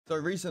So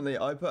recently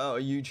I put out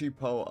a YouTube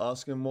poll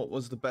asking what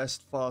was the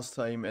best fast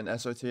tame in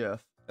SOTF.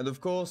 And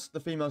of course, the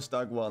female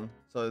stag won.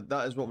 So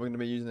that is what we're going to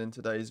be using in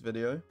today's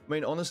video. I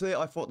mean, honestly,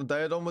 I thought the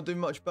Daedon would do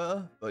much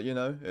better, but you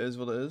know, it is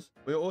what it is.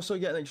 We're also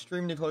getting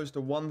extremely close to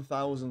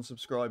 1,000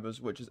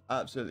 subscribers, which is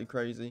absolutely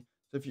crazy.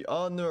 So if you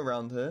are new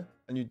around here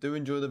and you do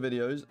enjoy the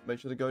videos, make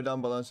sure to go down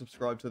below and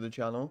subscribe to the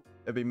channel.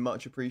 It'd be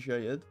much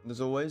appreciated. And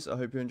as always, I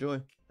hope you enjoy.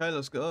 Okay,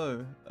 let's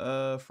go.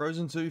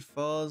 Frozen Tooth,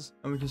 Fuzz,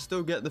 and we can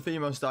still get the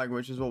female stag,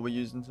 which is what we're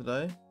using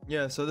today.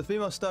 Yeah, so the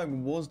female stag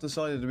was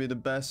decided to be the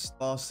best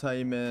fast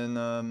tame in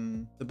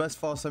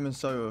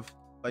sotf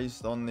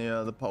based on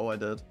the poll I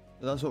did.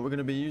 So that's what we're going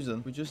to be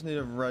using. We just need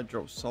a red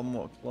drop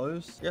somewhat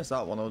close. I guess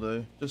that one will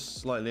do.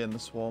 Just slightly in the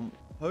swamp.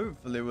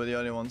 Hopefully we're the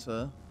only ones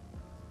here.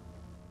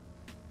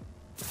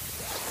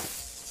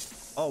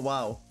 Oh,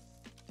 wow.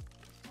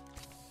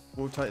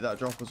 We'll take that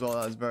drop as well.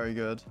 That is very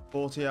good.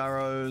 40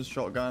 arrows,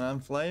 shotgun,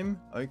 and flame.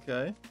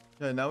 Okay.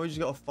 Okay, now we just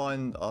got to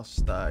find our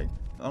stag.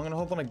 I'm going to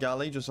hop on a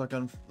galley just so I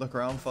can look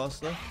around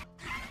faster.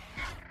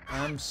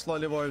 I'm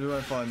slightly worried we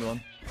won't find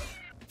one.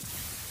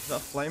 Is that a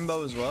flame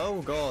bow as well?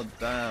 God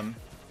damn.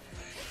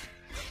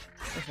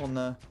 There's one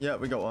there. Yeah,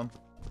 we got one.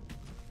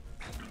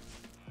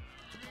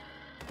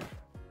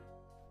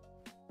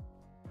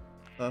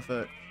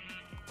 Perfect.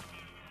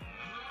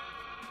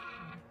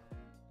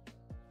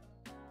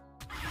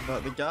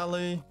 But the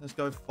galley, let's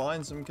go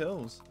find some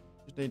kills.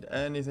 Just need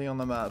anything on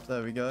the map.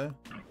 There we go.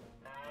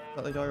 Is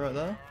that the guy right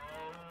there?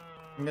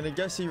 I'm gonna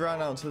guess he ran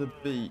out to the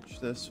beach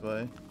this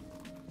way.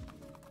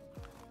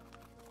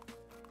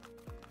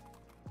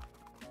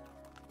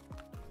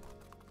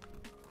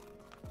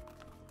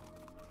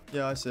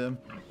 Yeah, I see him.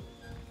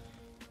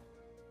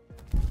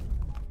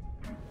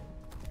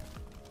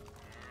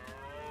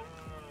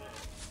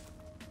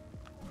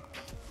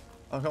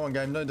 Oh, come on,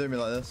 game. Don't do me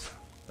like this.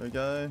 There we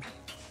go.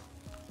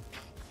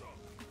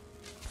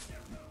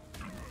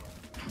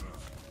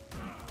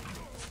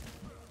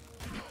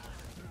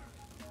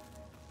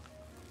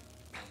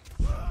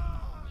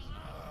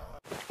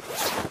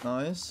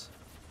 Nice.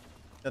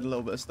 Get a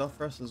little bit of stuff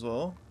for us as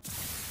well.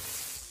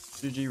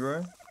 GG, bro.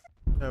 Okay,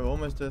 we're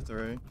almost tier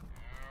 3.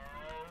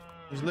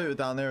 There's loot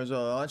down there as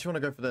well. I actually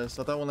want to go for this.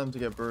 I don't want them to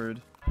get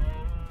brewed.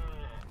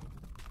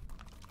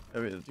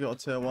 Okay, we've got a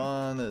tier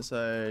 1. It's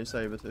a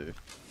saber tooth.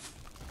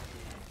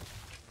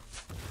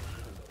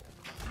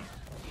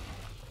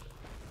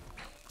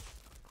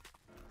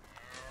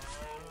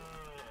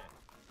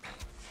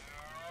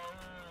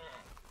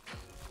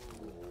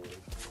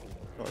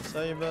 Got a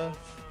saber.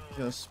 He's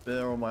gonna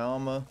spear all my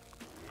armor.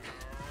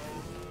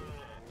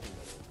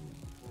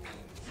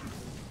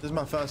 This is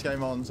my first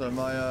game on, so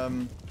my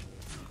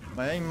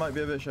aim might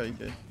be a bit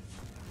shaky.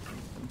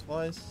 And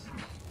twice,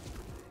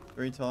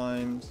 3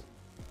 times,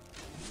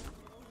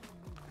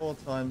 4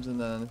 times,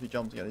 and then if he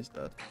jumps again, he's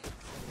dead.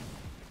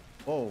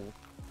 Whoa.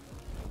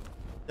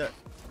 Yeah.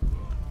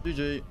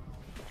 GG.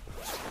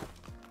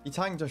 He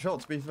tanked a shot,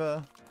 to be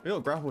fair. We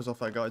got grapples off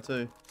that guy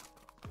too.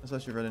 That's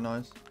actually really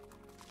nice.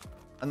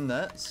 And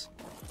nets.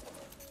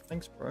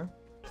 Thanks, bro.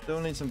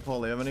 Still need some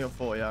poly. I've only got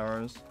 40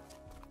 arrows.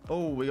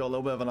 Oh, we got a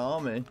little bit of an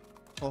army.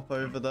 Hop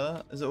over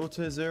there. Is it all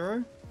tier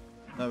 0?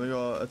 No, we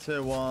got a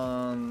tier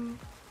 1.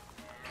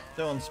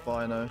 Tier 1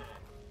 Spino.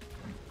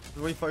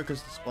 Should we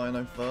focus the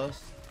Spino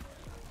first?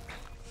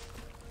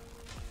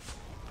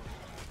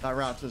 That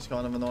raptor's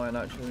kind of annoying,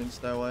 actually. We need to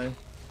stay away.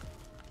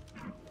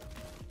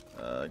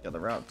 Get the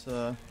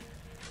raptor.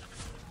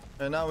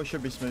 Okay, now we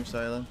should be smooth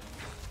sailing.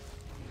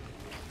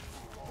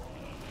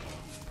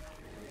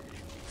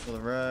 Kill the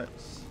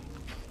Rex.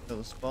 Kill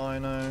the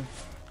Spino.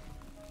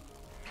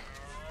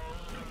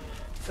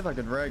 If I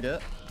could reg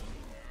it.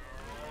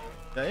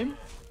 Game?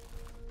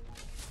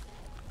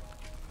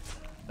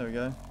 There we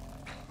go.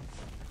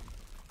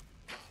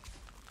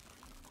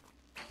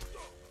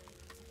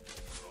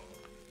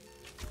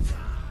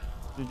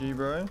 GG,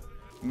 bro.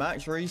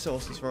 Max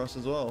resources for us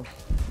as well.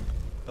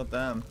 God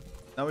damn.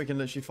 Now we can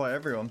literally fight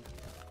everyone.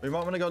 We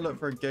might want to go look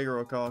for a Giga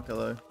or Karka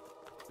though.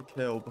 To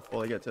kill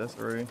before they get to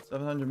S3.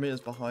 700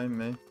 meters behind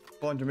me.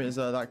 400 meters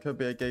there. That could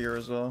be a Giga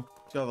as well.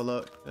 Let's go have a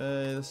look.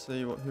 Okay, let's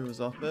see who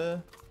was up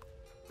here.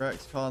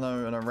 Rex,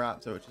 Carno, and a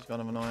Raptor, which is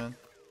kind of annoying.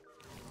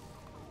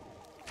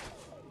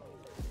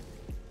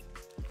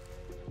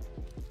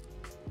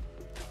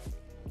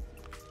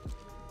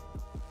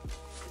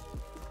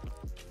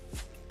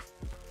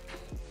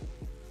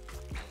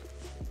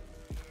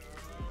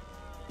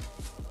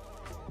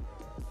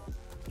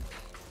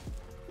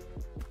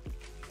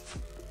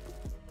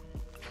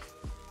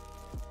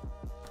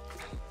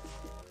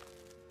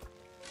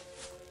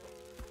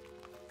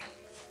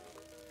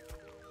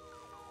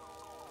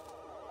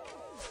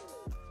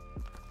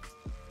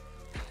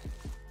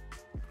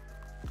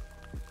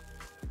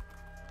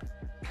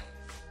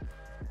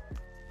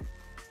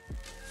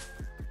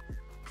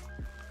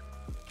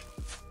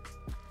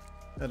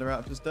 Okay, the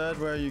Raptor's dead.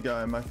 Where are you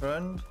going, my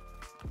friend?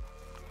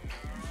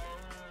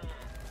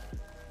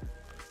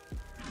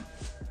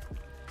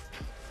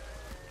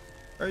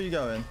 Where are you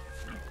going?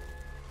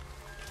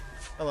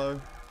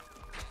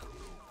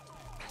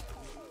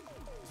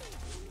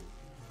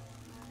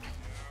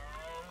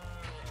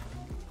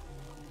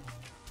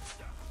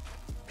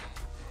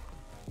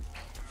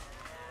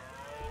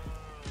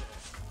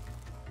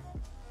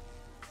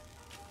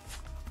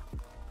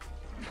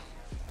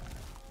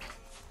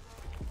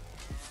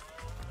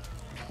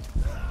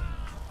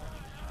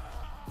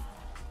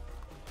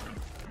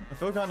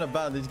 feel kind of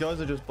bad. These guys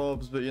are just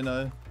bobs, but you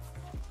know,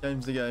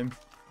 game's the game.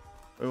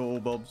 We're all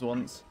bobs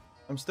once.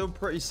 I'm still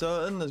pretty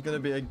certain there's going to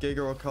be a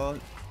Giga or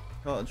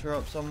Carter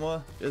up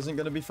somewhere. It isn't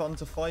going to be fun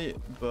to fight,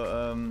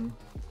 but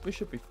we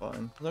should be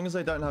fine. As long as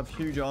they don't have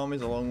huge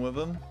armies along with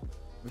them,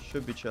 we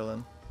should be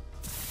chilling.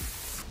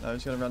 No,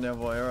 he's going to run the other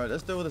way. Alright,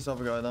 let's deal with this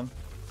other guy then.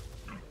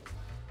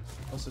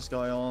 What's this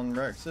guy on?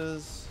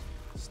 Rexes,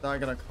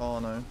 Stag and a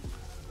Carno.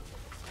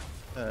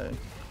 Okay.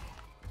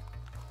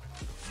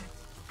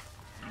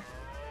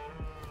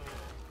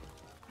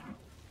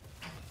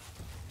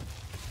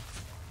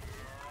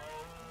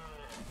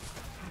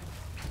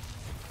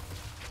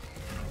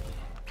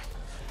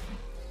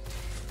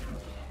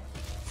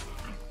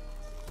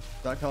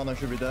 That Carno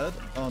should be dead.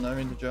 Oh no, I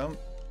mean to jump.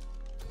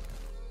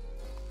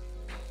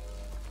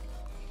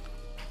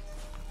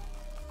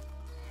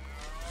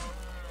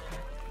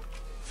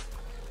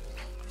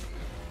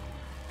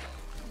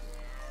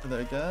 Hit it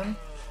again.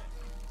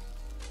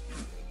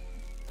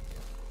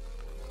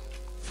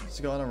 Is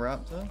he got on a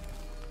raptor?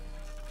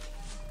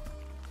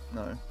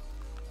 No.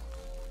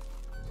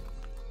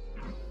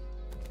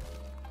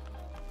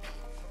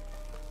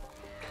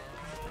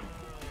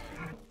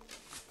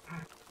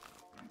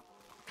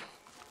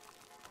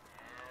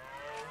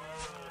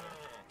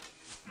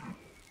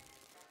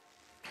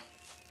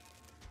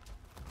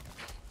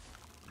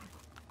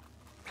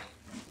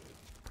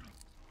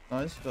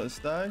 Nice, got a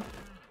stag.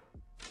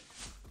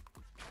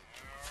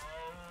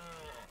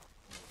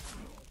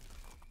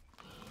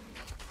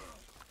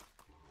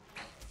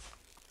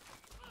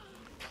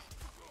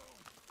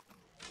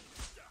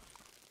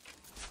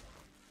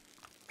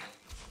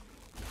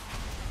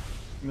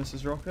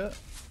 Misses rocket.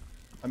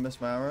 I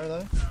missed my arrow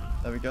though.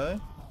 There we go.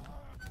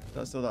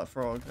 That's still that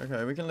frog.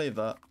 Okay, we can leave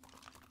that.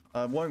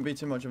 Won't be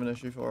too much of an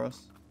issue for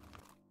us.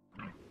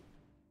 Okay,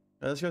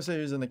 let's go see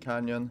who's in the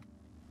canyon.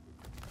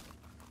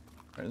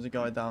 There's a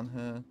guy down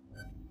here.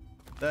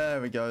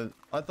 There we go.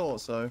 I thought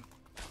so.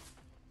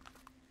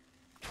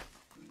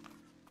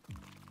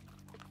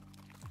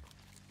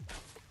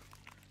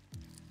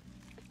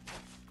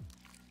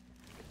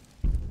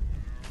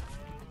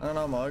 I don't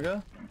know,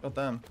 Marga. God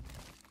damn.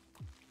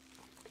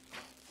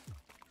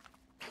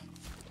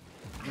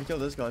 Let me kill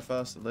this guy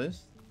first, at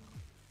least.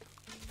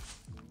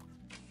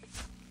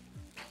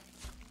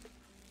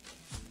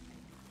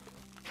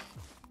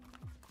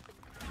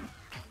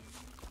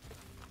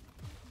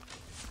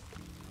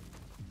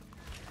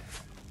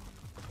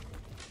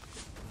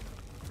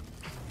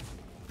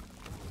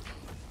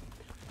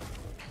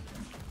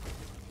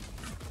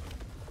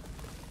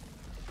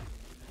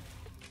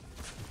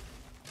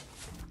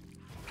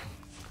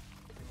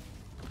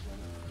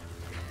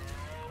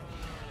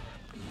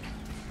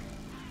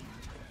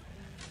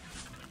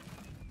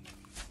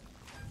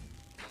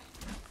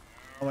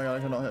 Oh my god,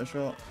 I cannot hit a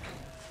shot.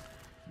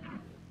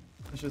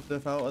 Let's just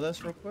diff out of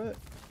this real quick.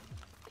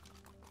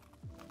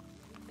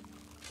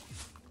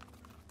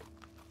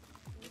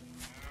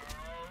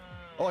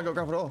 Oh, I got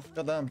grappled off.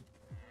 God damn.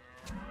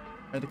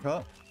 Made a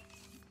cut.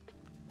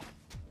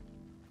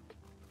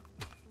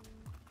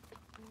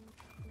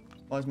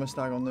 Why is my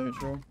stag on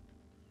neutral?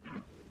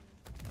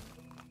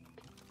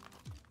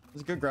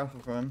 There's a good grapple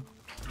for him.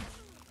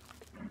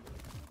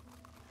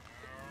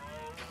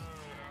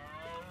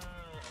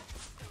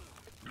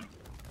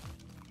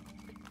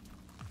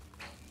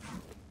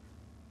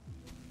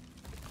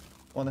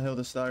 I want to heal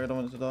the stag, I don't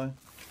want it to die.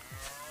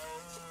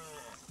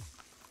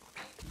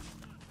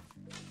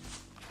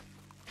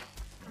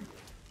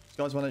 This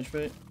guy's 1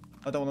 HP.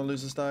 I don't want to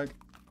lose the stag.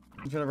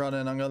 He's going to run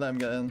in, I'm going to let him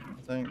get in,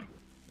 I think.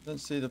 I don't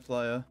see the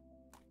player.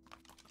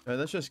 Okay,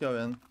 let's just go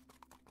in.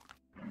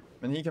 I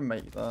mean, he can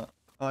make that.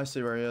 Oh, I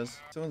see where he is.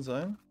 Still in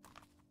zone?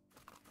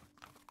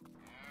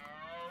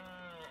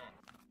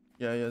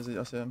 Yeah, he is,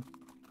 I see him.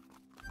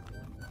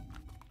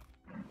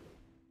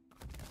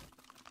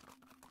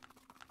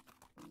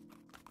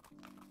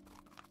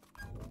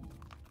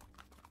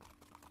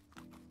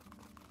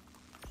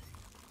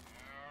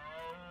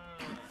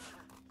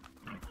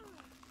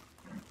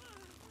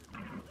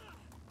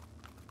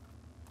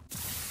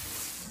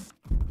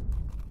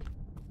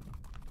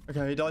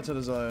 Okay, he died to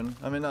the zone.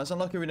 I mean, that's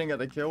unlucky we didn't get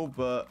the kill,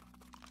 but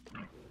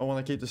I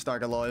want to keep the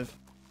stag alive.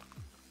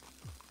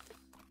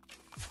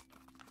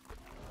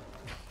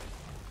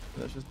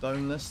 Let's just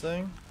dome this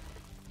thing.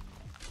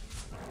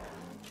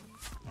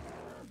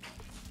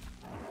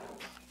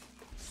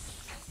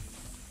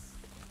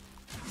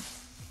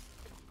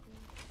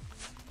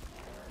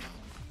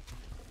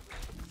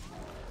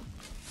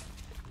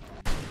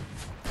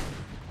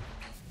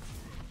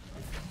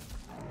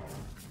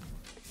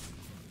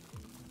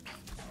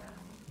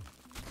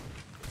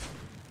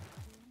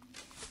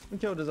 He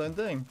killed his own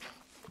thing.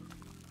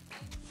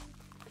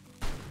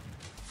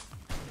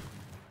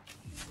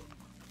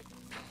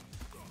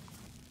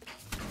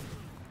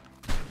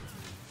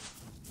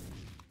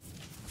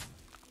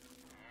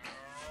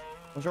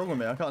 What's wrong with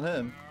me? I can't hit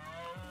him.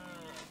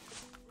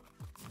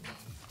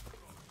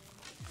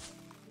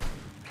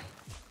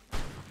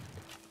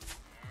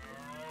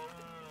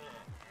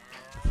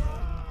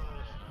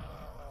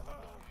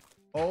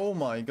 Oh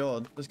my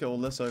god. Let's get all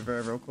this over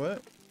here real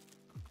quick.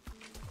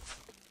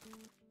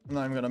 I'm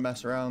not even gonna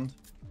mess around.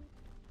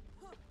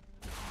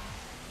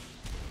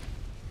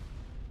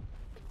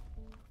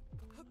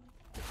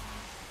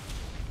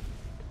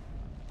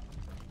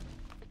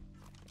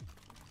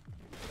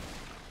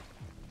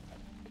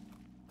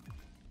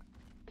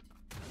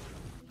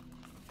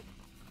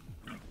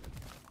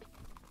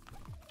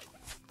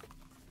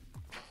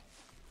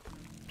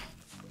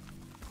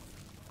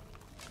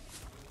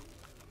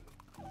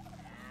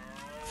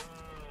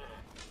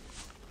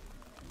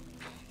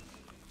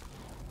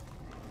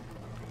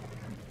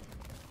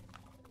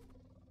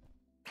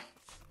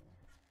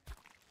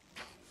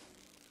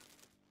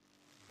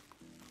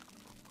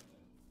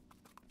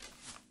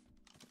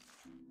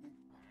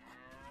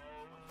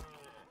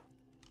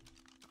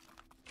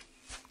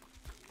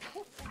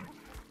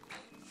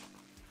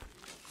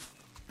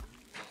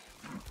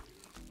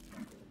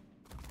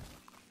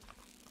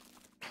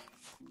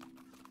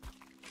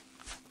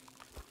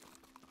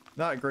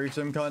 That griefed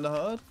him kind of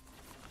hard.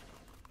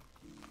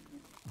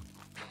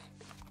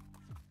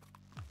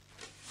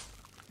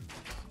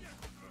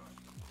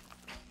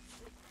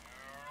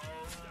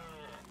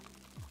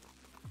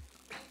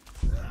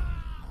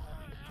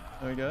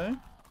 There we go.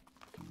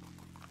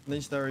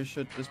 These theories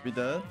should just be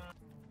dead.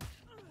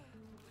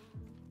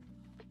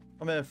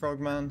 Come here,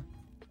 frogman.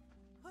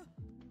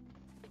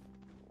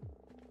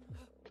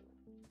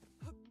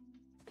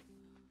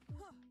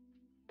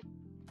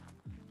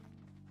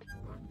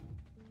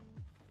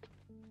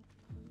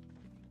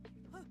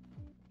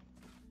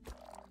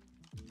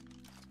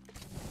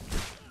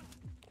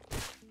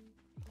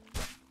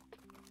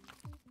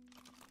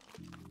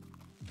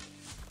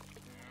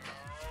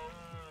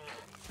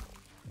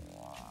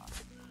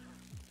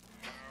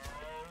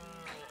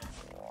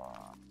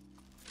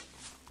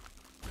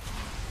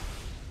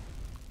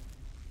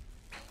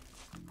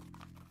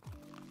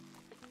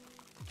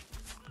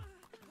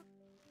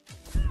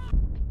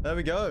 There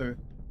we go.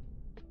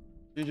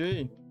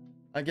 GG.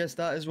 I guess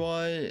that is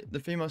why the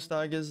female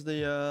stag is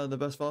the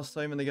best fast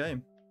tame in the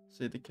game.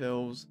 See the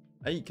kills.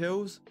 8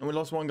 kills. And we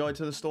lost one guy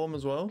to the storm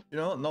as well. You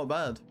know what? Not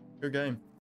bad. Good game.